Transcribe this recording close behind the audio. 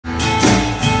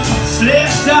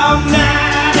Slept all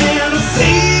night in a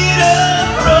cedar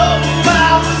grove.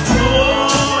 I was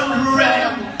born to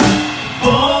rap,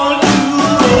 born to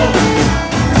roll.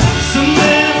 Some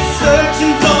men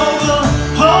searching for the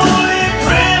holy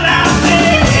grail out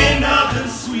there. Ain't nothing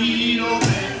sweeter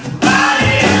than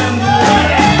body and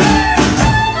blood.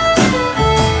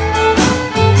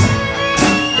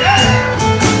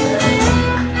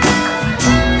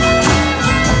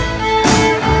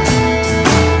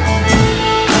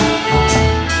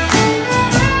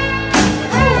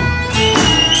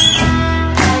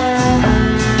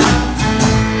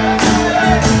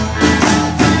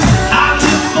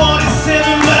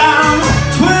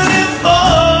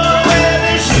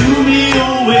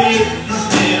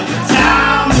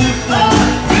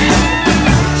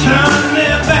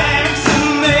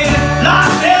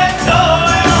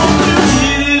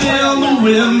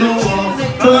 Window of the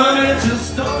furniture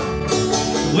store.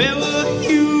 Where were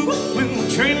you when the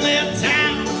train left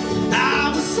town?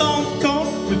 I was on the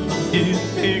corner with my head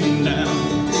hanging down.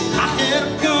 I had a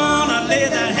gun, I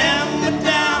laid that hammer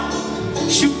down.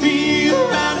 Shoot me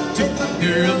around and took my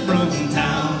girl from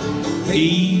town.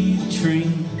 Hey, the train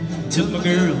took my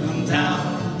girl from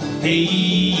town. Hey,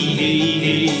 hey,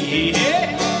 hey, hey, hey.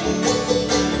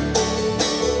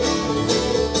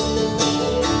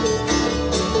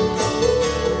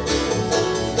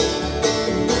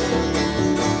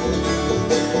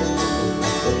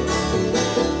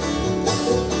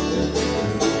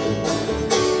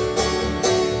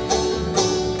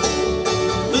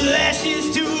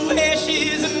 Ashes to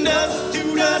ashes and dust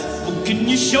to dust. Oh, can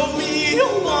you show me a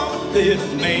woman that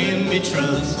a man may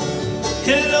trust?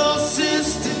 Hello,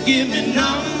 sister, give me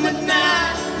number 9.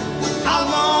 I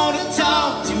wanna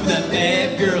talk to that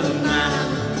bad girl of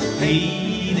mine.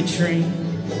 Hey, the train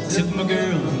took my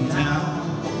girl in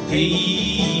town. Hey,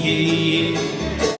 hey, hey.